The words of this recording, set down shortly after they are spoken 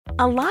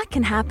A lot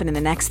can happen in the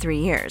next 3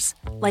 years.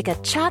 Like a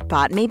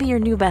chatbot may be your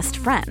new best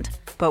friend.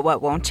 But what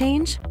won't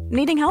change?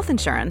 Needing health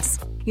insurance.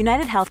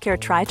 United Healthcare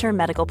Tri-Term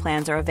Medical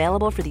Plans are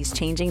available for these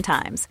changing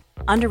times.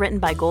 Underwritten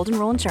by Golden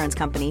Rule Insurance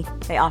Company,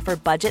 they offer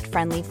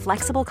budget-friendly,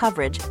 flexible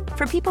coverage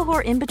for people who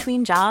are in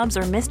between jobs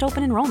or missed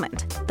open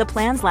enrollment. The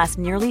plans last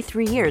nearly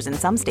 3 years in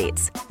some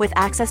states, with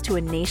access to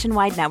a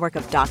nationwide network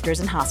of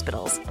doctors and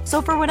hospitals.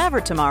 So for whatever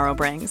tomorrow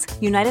brings,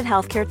 United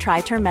Healthcare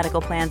Tri-Term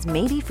Medical Plans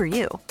may be for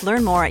you.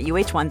 Learn more at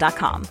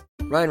uh1.com.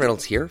 Ryan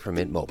Reynolds here from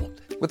Mint Mobile.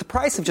 With the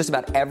price of just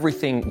about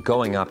everything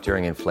going up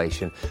during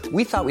inflation,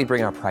 we thought we'd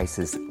bring our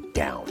prices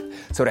down.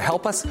 So to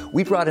help us,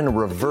 we brought in a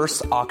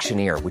reverse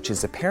auctioneer, which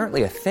is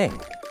apparently a thing.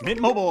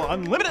 Mint Mobile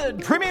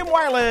Unlimited Premium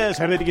Wireless.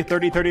 How to get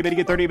 30, 30, bit to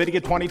get 30, bit to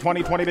get 20,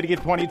 20, 20, bit to get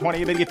 20,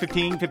 20, bit to get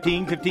 15,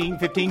 15, 15,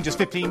 15, just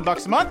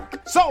 $15 a month?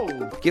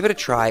 Sold! Give it a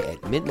try at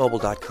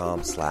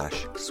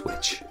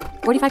mintmobile.com/switch.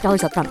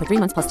 $45 up front for 3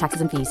 months plus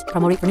taxes and fees.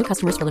 Promo rate for new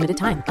customers for limited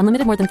time.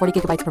 Unlimited more than 40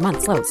 gigabytes per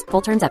month. Slows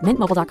full terms at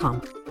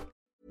mintmobile.com.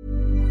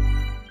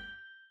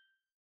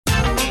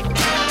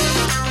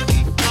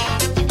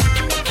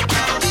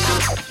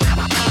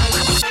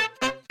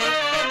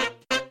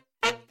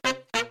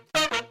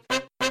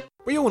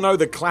 We all know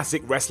the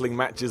classic wrestling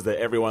matches that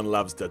everyone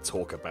loves to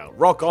talk about.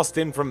 Rock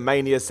Austin from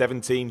Mania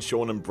 17,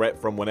 Shawn and Brett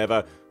from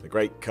whenever, the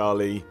Great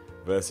Khali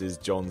versus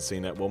John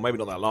Cena. Well, maybe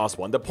not that last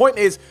one. The point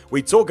is,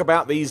 we talk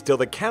about these till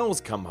the cows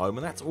come home,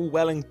 and that's all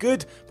well and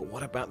good, but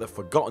what about the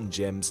forgotten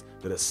gems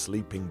that are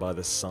sleeping by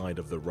the side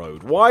of the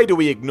road? Why do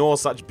we ignore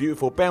such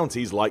beautiful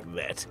bounties like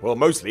that? Well,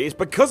 mostly it's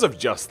because of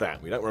just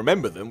that. We don't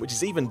remember them, which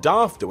is even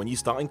dafter when you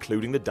start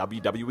including the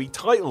WWE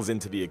titles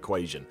into the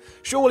equation.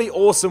 Surely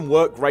awesome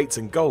work rates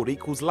and gold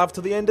equals love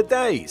to the end of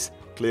days?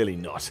 Clearly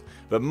not.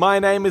 But my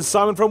name is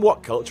Simon from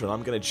What Culture, and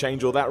I'm going to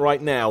change all that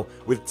right now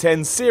with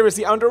 10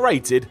 seriously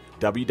underrated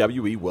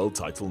WWE World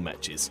Title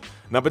matches.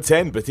 Number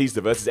 10,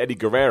 Batista vs. Eddie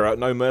Guerrero at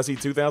No Mercy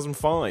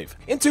 2005.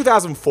 In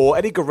 2004,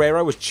 Eddie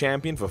Guerrero was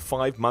champion for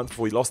 5 months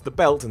before he lost the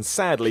belt and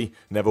sadly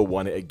never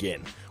won it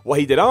again. What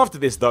he did after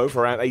this, though,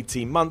 for around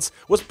 18 months,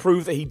 was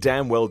prove that he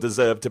damn well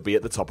deserved to be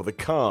at the top of the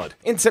card.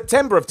 In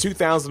September of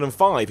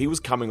 2005, he was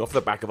coming off the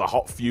back of a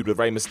hot feud with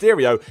Rey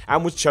Mysterio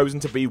and was chosen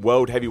to be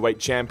World Heavyweight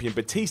Champion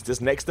Batista's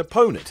next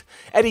opponent.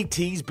 Eddie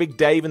teased Big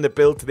Dave in the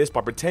build to this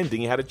by pretending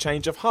he had a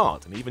change of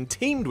heart and even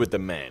teamed with the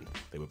man.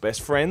 They were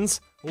best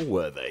friends. Or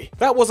were they?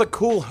 That was a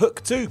cool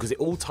hook too, because it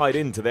all tied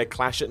into their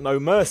clash at No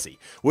Mercy.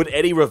 Would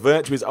Eddie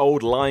revert to his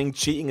old lying,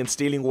 cheating and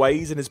stealing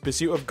ways in his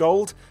pursuit of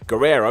gold?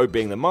 Guerrero,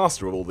 being the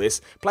master of all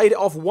this, played it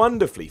off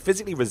wonderfully,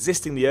 physically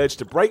resisting the urge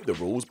to break the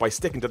rules by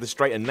sticking to the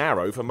straight and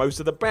narrow for most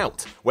of the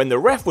bout. When the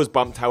ref was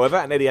bumped, however,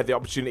 and Eddie had the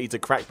opportunity to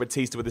crack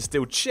Batista with a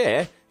steel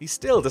chair, he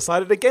still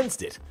decided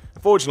against it.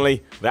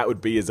 Unfortunately, that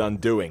would be his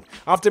undoing.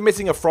 After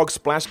missing a frog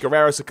splash,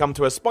 Guerrero succumbed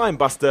to a spine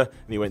buster,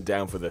 and he went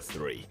down for the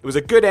 3. It was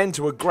a good end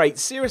to a great,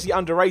 seriously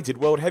underrated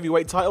World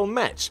Heavyweight title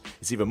match.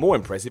 It's even more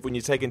impressive when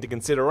you take into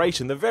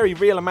consideration the very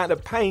real amount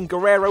of pain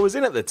Guerrero was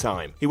in at the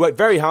time. He worked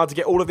very hard to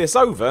get all of this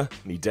over,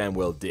 and he damn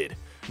well did.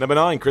 Number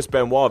 9, Chris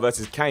Benoit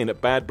vs. Kane at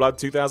Bad Blood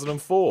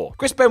 2004.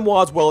 Chris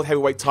Benoit's World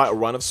Heavyweight title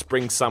run of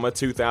Spring-Summer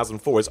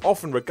 2004 is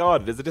often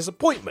regarded as a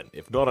disappointment,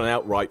 if not an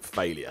outright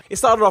failure. It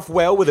started off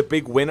well with a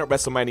big win at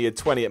WrestleMania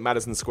 20 at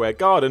Madison Square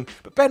Garden,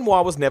 but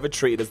Benoit was never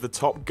treated as the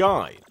top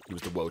guy. He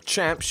was the world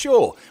champ,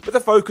 sure, but the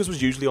focus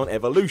was usually on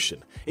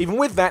Evolution. Even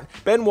with that,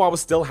 Benoit was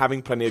still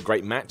having plenty of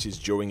great matches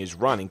during his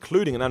run,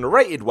 including an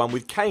underrated one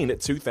with Kane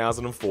at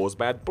 2004's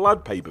Bad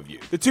Blood pay-per-view.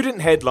 The two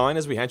didn't headline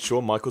as we had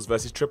Shawn Michaels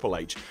vs. Triple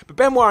H, but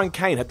Benoit and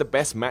Kane had the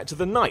best match of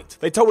the night.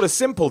 They told a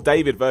simple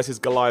David vs.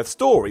 Goliath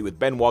story, with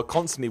Benoit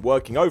constantly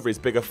working over his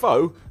bigger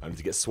foe, only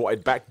to get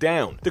swatted back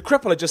down. The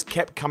crippler just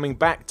kept coming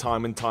back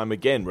time and time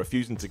again,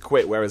 refusing to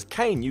quit, whereas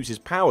Kane used his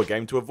power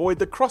game to avoid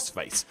the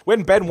crossface.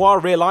 When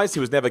Benoit realised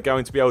he was never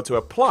going to be able to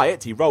apply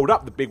it, he rolled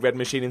up the big red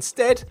machine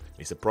instead.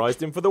 He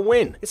surprised him for the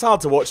win. It's hard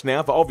to watch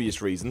now for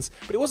obvious reasons,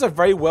 but it was a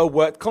very well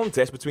worked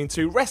contest between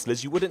two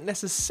wrestlers you wouldn't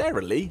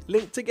necessarily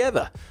link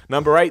together.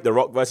 Number 8, The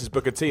Rock vs.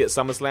 Booker T at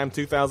SummerSlam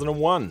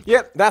 2001.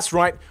 Yep, that's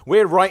right,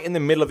 we're right in the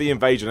middle of the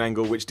invasion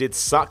angle, which did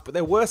suck, but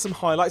there were some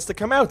highlights to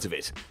come out of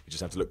it. You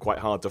just have to look quite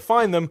hard to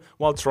find them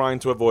while trying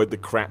to avoid the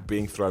crap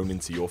being thrown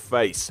into your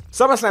face.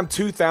 SummerSlam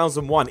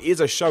 2001 is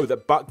a show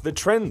that bucked the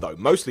trend though,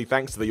 mostly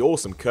thanks to the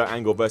awesome Kurt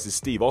Angle vs.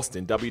 Steve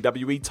Austin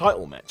WWE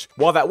title match.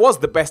 While that was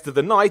the best of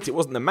the night, it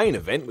wasn't the main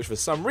event, which for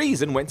some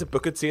reason went to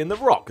Booker T and The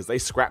Rock as they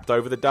scrapped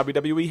over the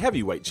WWE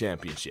Heavyweight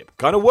Championship.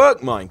 Kinda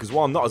worked mine, because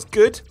while not as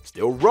good,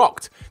 still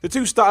rocked. The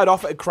two started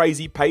off at a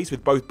crazy pace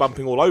with both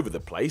bumping all over the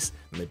place,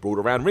 and they brawled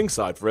around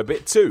ringside for a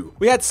bit too.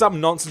 We had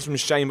some nonsense from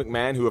Shane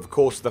McMahon, who of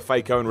course was the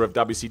fake owner of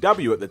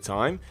WCW at the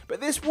time,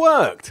 but this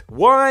worked.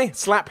 Why?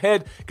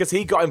 Slaphead, because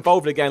he got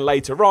involved again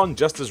later on,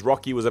 just as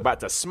Rocky was about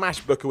to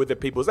smash Booker with the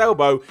people's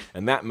elbow,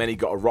 and that meant he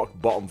got a rock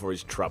bottom for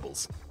his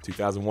troubles.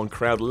 2001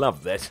 crowd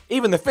loved that.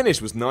 Even the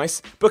finish was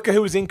nice. Booker,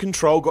 who was in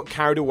control, got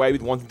carried away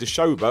with wanting to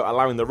showboat,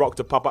 allowing The Rock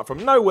to pop up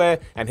from nowhere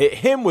and hit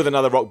him with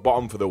another rock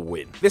bottom for the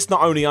win. This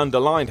not only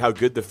underlined how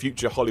good the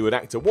future Hollywood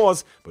actor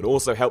was, but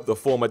also helped the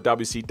former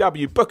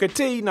WCW Booker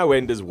T no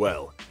end as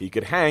well. He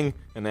could hang,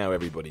 and now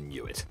everybody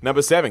knew it.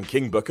 Number 7,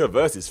 King Booker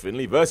versus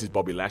Finlay versus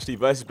Bobby Lashley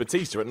versus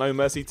Batista at No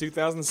Mercy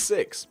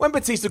 2006. When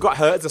Batista got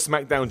hurt as a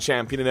SmackDown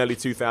champion in early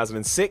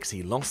 2006,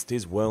 he lost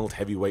his World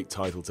Heavyweight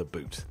title to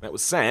boot. That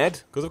was sad,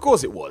 because of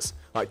course it was.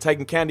 Like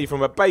taking candy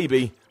from a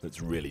baby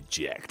that's really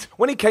jacked.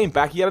 When he came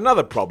back, he had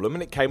another problem,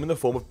 and it came in the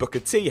form of Booker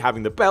T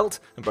having the belt,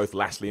 and both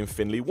Lashley and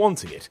Finlay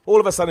wanting it. All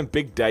of a sudden,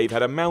 Big Dave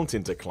had a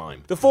mountain to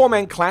climb. The four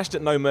men clashed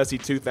at No Mercy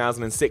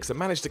 2006 and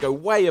managed to go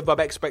way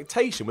above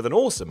expectation with an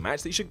awesome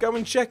match that you should go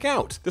and check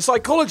out. The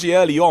psychology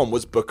early on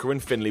was Booker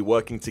and Finlay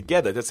working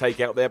together to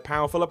take out their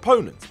powerful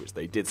opponents, which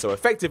they did so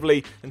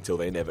effectively until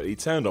they inevitably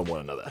turned on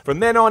one another. From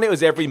then on, it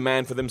was every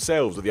man for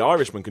themselves, with the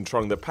Irishman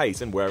controlling the pace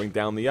and wearing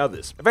down the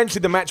others.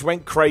 Eventually, the match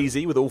went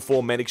crazy, with all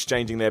four men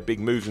exchanging their big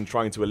moves and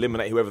trying to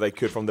eliminate whoever they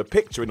could from the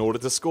picture in order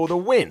to score the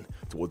win.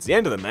 Towards the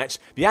end of the match,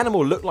 the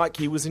Animal looked like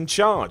he was in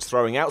charge,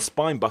 throwing out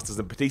spinebusters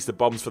and Batista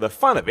bombs for the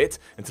fun of it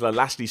until a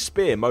Lashley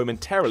spear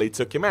momentarily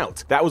took him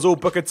out. That was all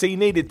Booker T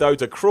needed though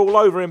to crawl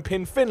over and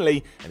pin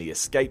Finlay, and he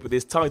escaped with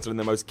his title in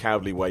the most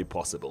cowardly way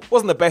possible.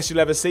 Wasn't the best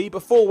you'll ever see,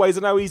 but four ways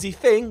are no easy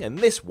thing, and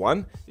this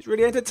one is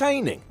really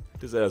entertaining.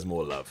 Deserves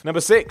more love. Number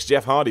 6,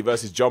 Jeff Hardy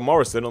versus John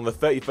Morrison on the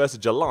 31st of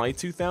July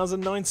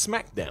 2009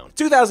 SmackDown.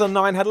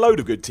 2009 had a load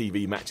of good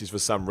TV matches for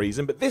some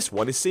reason, but this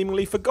one is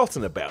seemingly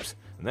forgotten about,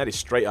 and that is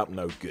straight up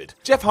no good.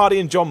 Jeff Hardy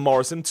and John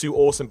Morrison, two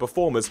awesome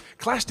performers,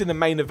 clashed in the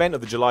main event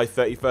of the July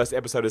 31st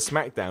episode of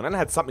SmackDown and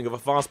had something of a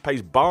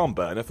fast-paced barn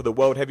burner for the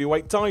World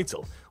Heavyweight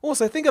title.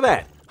 Also, think of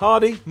that.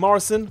 Hardy,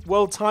 Morrison,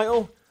 world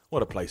title.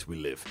 What a place we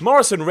live.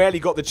 Morrison rarely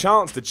got the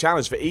chance to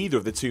challenge for either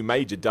of the two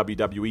major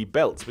WWE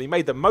belts, but he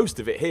made the most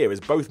of it here as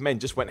both men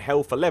just went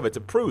hell for leather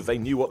to prove they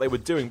knew what they were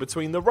doing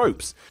between the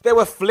ropes. There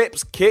were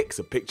flips, kicks,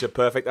 a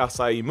picture-perfect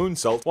acai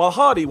moonsault, while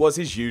Hardy was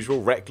his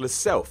usual reckless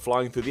self,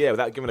 flying through the air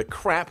without giving a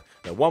crap,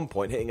 and at one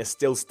point hitting a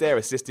still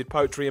stare-assisted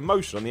poetry in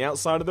motion on the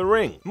outside of the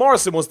ring.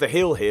 Morrison was the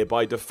heel here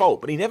by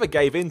default, but he never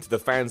gave in to the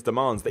fans'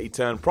 demands that he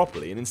turn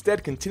properly and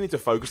instead continued to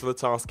focus on the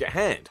task at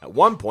hand. At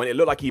one point, it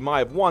looked like he might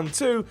have won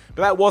too,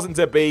 but that wasn't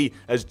to be,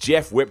 as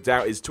Jeff whipped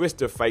out his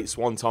Twist of Fate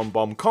Swanton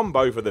Bomb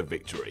combo for the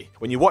victory.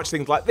 When you watch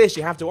things like this,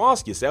 you have to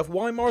ask yourself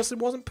why Morrison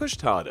wasn't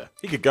pushed harder.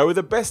 He could go with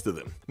the best of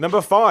them. Number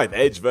 5,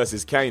 Edge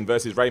versus Kane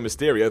versus Rey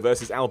Mysterio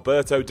versus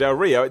Alberto Del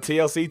Rio at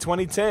TLC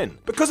 2010.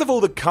 Because of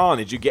all the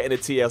carnage you get in a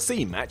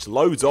TLC match,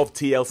 loads of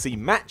TLC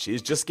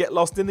matches just get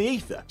lost in the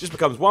ether. Just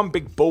becomes one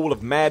big ball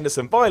of madness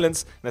and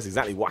violence, and that's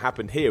exactly what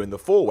happened here in the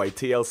 4-way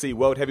TLC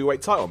World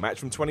Heavyweight title match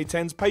from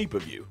 2010's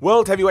pay-per-view.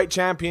 World Heavyweight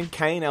Champion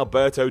Kane,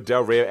 Alberto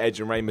Del Rio, Edge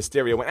and Rey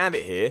Mysterio went at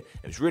it here.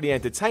 It was really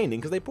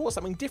entertaining because they brought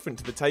something different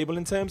to the table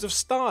in terms of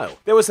style.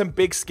 There were some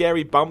big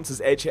scary bumps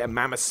as Edge hit a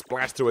mammoth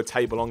splash through a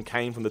table on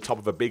Kane from the top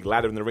of a big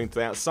ladder in the ring to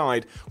the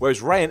outside,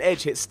 whereas Rey and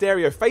Edge hit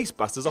stereo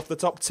facebusters off the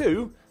top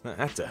too. That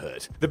had to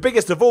hurt. The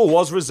biggest of all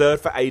was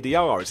reserved for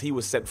ADR, as he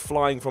was sent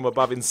flying from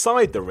above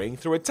inside the ring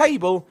through a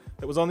table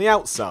that was on the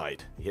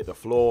outside. He hit the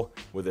floor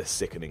with a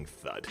sickening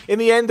thud. In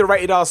the end, the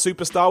Rated R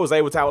superstar was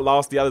able to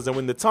outlast the others and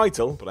win the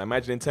title, but I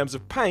imagine in terms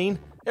of pain,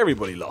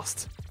 everybody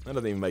lost. That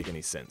doesn't even make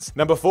any sense.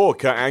 Number 4,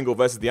 Kurt Angle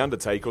versus The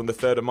Undertaker on the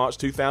 3rd of March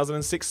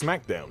 2006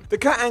 SmackDown. The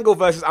Kurt Angle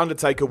versus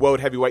Undertaker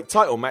World Heavyweight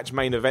title match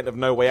main event of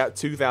No Way Out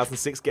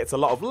 2006 gets a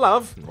lot of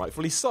love, and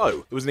rightfully so.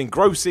 It was an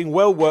engrossing,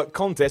 well-worked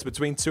contest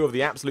between two of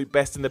the absolute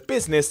best in the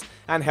business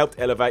and helped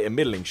elevate a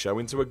middling show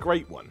into a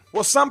great one.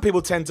 What some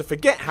people tend to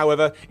forget,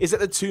 however, is that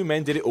the two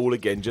men did it all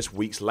again just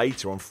weeks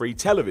later on free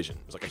television.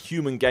 It was like a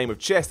human game of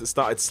chess that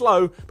started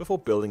slow before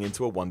building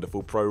into a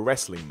wonderful pro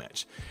wrestling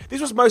match. This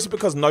was mostly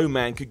because no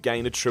man could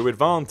gain a true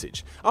advantage.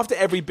 After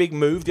every big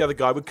move, the other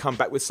guy would come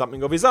back with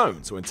something of his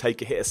own. So when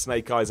Taker hit a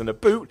snake eyes and a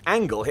boot,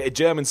 Angle hit a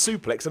German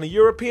suplex and a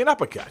European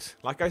uppercut.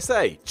 Like I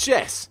say,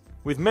 chess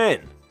with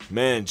men.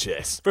 Man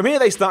chess. From here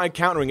they started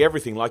countering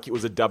everything like it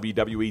was a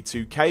WWE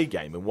 2K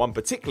game, and one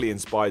particularly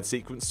inspired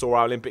sequence saw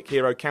our Olympic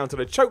hero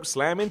counter a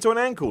chokeslam into an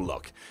ankle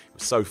lock. It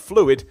was so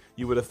fluid,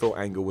 you would have thought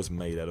Angle was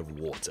made out of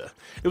water.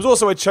 There was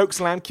also a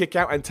chokeslam, kick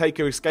out, and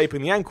Taker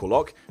escaping the ankle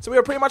lock, so we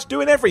were pretty much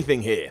doing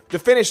everything here. The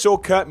finish saw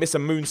Kurt miss a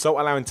moonsault,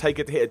 allowing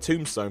Taker to hit a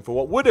tombstone for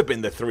what would have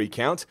been the 3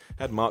 count,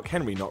 had Mark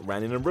Henry not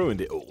ran in and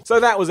ruined it all. So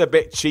that was a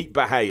bit cheap,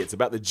 but hey, it's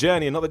about the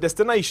journey and not the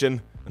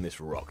destination, and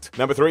this rocked.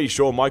 Number 3,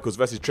 Shawn Michaels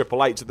versus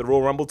Triple H at the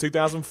Royal Rumble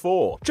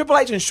 2004. Triple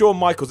H and Shawn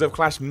Michaels have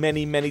clashed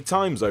many, many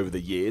times over the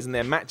years, and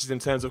their matches in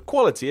terms of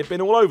quality have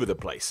been all over the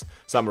place.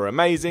 Some are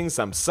amazing,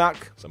 some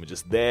suck, some are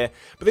just there,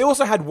 but they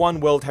also had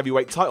one World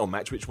Heavyweight title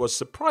match which was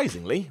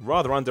surprisingly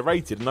rather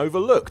underrated and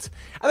overlooked.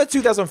 At the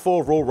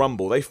 2004 Royal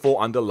Rumble, they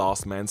fought under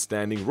last man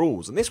standing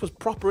rules, and this was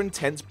proper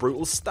intense,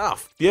 brutal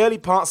stuff. The early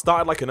part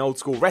started like an old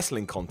school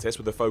wrestling contest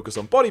with a focus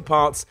on body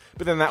parts,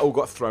 but then that all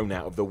got thrown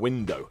out of the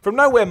window. From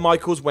nowhere,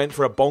 Michaels went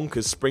for a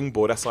bonkers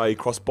springboard SIA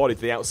crossbody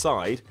to the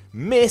outside,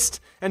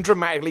 missed and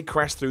dramatically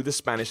crashed through the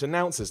Spanish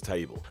announcer's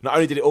table. Not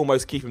only did it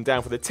almost keep him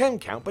down for the 10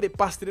 count, but it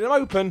busted him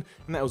open,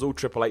 and that was all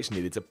Triple H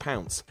needed to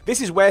pounce.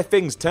 This is where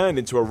things turned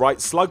into a right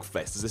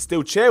slugfest as a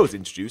steel chair was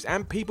introduced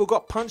and people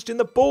got punched in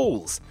the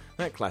balls.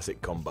 That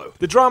classic combo.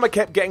 The drama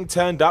kept getting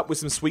turned up with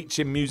some sweet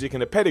chin music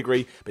and a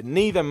pedigree, but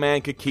neither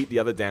man could keep the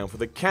other down for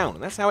the count,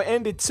 and that's how it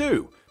ended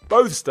too.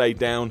 Both stayed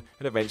down,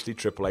 and eventually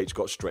Triple H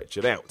got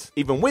stretchered out.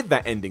 Even with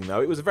that ending though,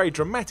 it was a very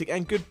dramatic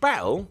and good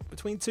battle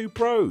between two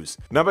pros.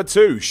 Number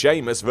 2,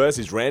 Sheamus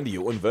versus Randy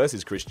Orton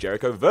versus Chris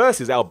Jericho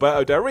versus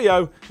Alberto Del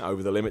Rio at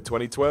Over the Limit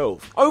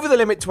 2012. Over the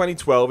Limit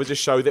 2012 is a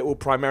show that will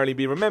primarily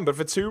be remembered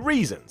for 2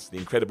 reasons: the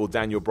incredible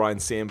Daniel Bryan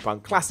CM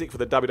Punk Classic for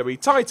the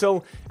WWE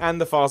title, and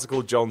the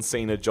farcical John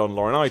Cena John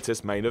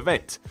Laurinaitis main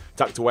event.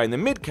 Tucked away in the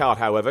mid-card,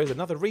 however, is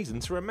another reason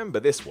to remember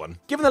this one.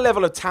 Given the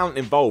level of talent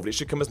involved, it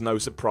should come as no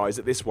surprise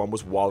that this one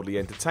was wildly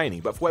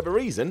entertaining, but for whatever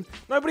reason,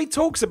 nobody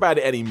talks about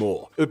it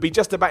anymore. It would be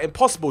just about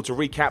impossible to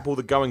recap all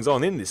the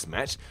goings-on in this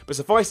match, but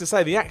suffice to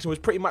say the action was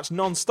pretty much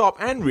non-stop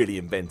and really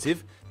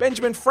inventive.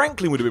 Benjamin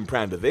Franklin would have been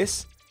proud of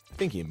this. I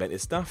think he invented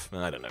stuff?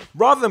 I don't know.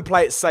 Rather than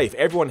play it safe,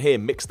 everyone here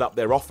mixed up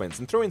their offense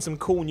and threw in some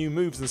cool new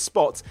moves and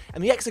spots,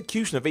 and the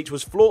execution of each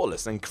was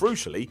flawless and,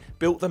 crucially,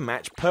 built the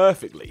match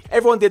perfectly.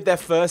 Everyone did their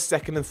first,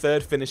 second and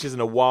third finishes in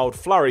a wild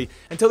flurry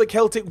until the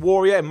Celtic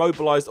Warrior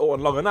immobilized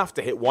Orton long enough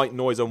to hit White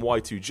Noise on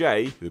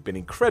Y2J, who had been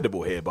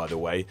incredible here by the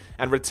way,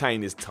 and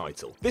retain his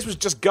title. This was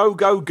just go,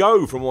 go,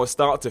 go from almost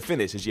start to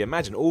finish, as you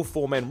imagine all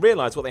 4 men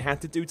realised what they had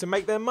to do to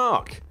make their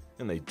mark.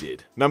 And they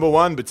did. Number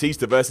 1,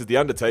 Batista versus The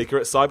Undertaker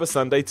at Cyber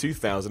Sunday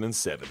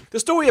 2007. The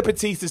story of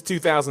Batista's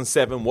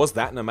 2007 was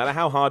that no matter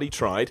how hard he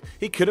tried,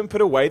 he couldn't put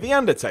away The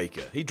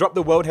Undertaker. He dropped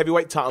the World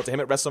Heavyweight title to him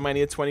at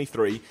WrestleMania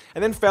 23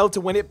 and then failed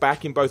to win it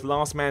back in both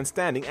Last Man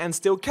Standing and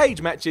Steel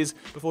Cage matches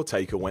before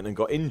Taker went and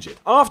got injured.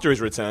 After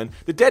his return,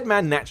 the Dead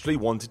Man naturally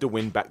wanted to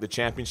win back the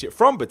championship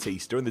from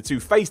Batista, and the two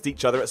faced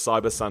each other at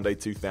Cyber Sunday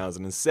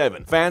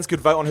 2007. Fans could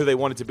vote on who they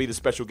wanted to be the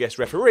special guest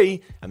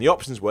referee, and the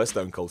options were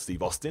Stone Cold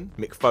Steve Austin,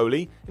 Mick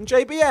Foley, and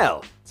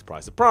JBL.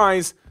 Surprise,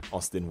 surprise,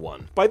 Austin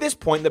won. By this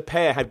point, the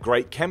pair had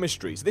great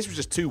chemistry, so this was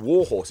just 2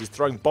 warhorses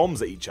throwing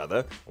bombs at each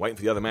other, waiting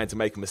for the other man to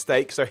make a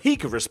mistake so he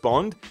could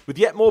respond with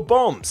yet more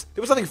bombs.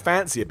 There was nothing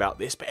fancy about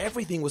this, but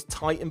everything was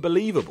tight and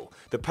believable.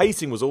 The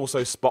pacing was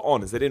also spot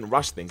on, as they didn't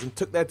rush things and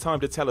took their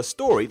time to tell a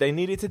story they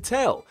needed to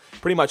tell.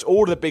 Pretty much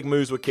all of the big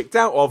moves were kicked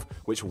out of,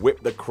 which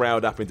whipped the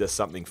crowd up into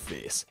something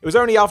fierce. It was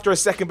only after a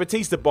second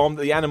Batista bomb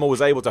that the Animal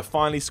was able to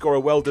finally score a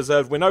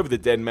well-deserved win over the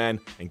Dead Man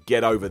and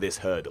get over this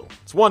hurdle.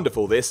 It's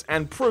wonderful this,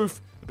 and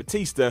proof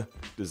Batista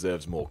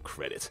deserves more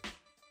credit.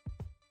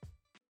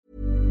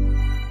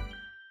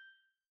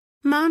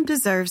 Mom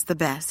deserves the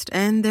best,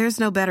 and there's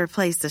no better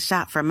place to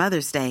shop for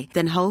Mother's Day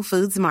than Whole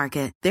Foods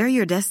Market. They're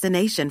your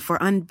destination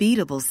for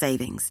unbeatable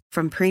savings,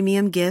 from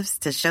premium gifts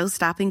to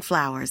show-stopping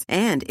flowers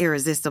and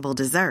irresistible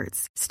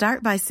desserts.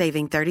 Start by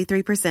saving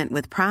 33%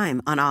 with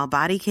Prime on all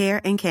body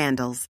care and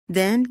candles.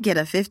 Then get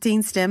a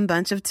 15-stem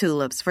bunch of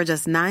tulips for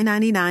just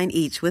 $9.99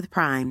 each with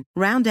Prime.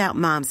 Round out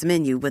Mom's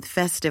menu with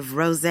festive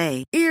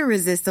rosé,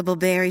 irresistible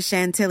berry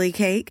chantilly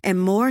cake,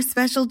 and more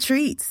special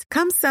treats.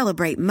 Come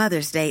celebrate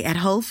Mother's Day at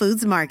Whole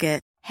Foods Market.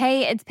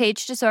 Hey, it's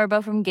Paige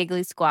DeSorbo from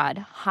Giggly Squad.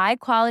 High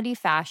quality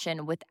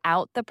fashion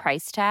without the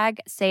price tag.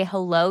 Say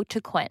hello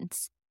to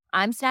Quince.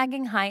 I'm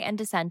snagging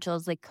high-end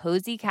essentials like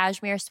cozy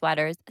cashmere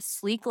sweaters,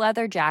 sleek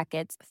leather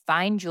jackets,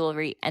 fine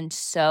jewelry, and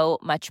so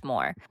much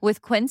more.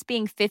 With Quince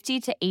being 50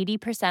 to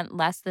 80%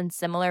 less than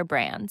similar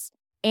brands.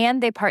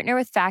 And they partner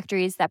with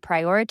factories that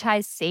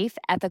prioritize safe,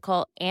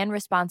 ethical, and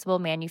responsible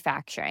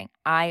manufacturing.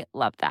 I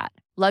love that.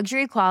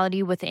 Luxury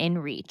quality within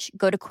reach.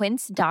 Go to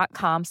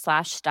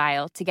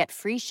quince.com/style to get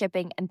free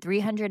shipping and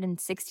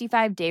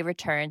 365-day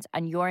returns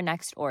on your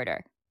next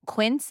order.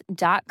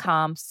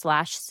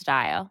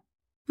 Quince.com/style.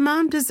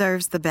 Mom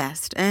deserves the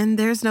best, and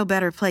there's no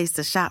better place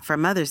to shop for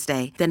Mother's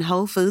Day than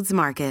Whole Foods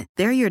Market.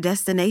 They're your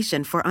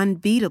destination for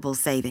unbeatable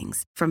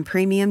savings, from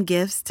premium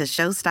gifts to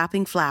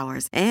show-stopping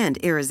flowers and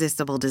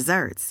irresistible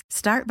desserts.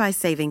 Start by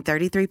saving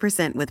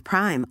 33% with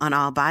Prime on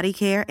all body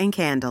care and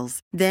candles.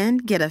 Then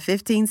get a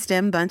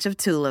 15-stem bunch of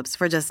tulips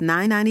for just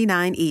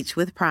 $9.99 each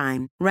with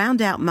Prime.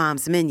 Round out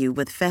Mom's menu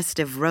with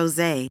festive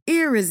rosé,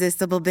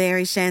 irresistible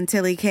berry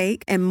chantilly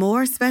cake, and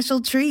more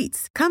special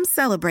treats. Come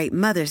celebrate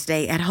Mother's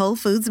Day at Whole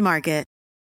Foods Market.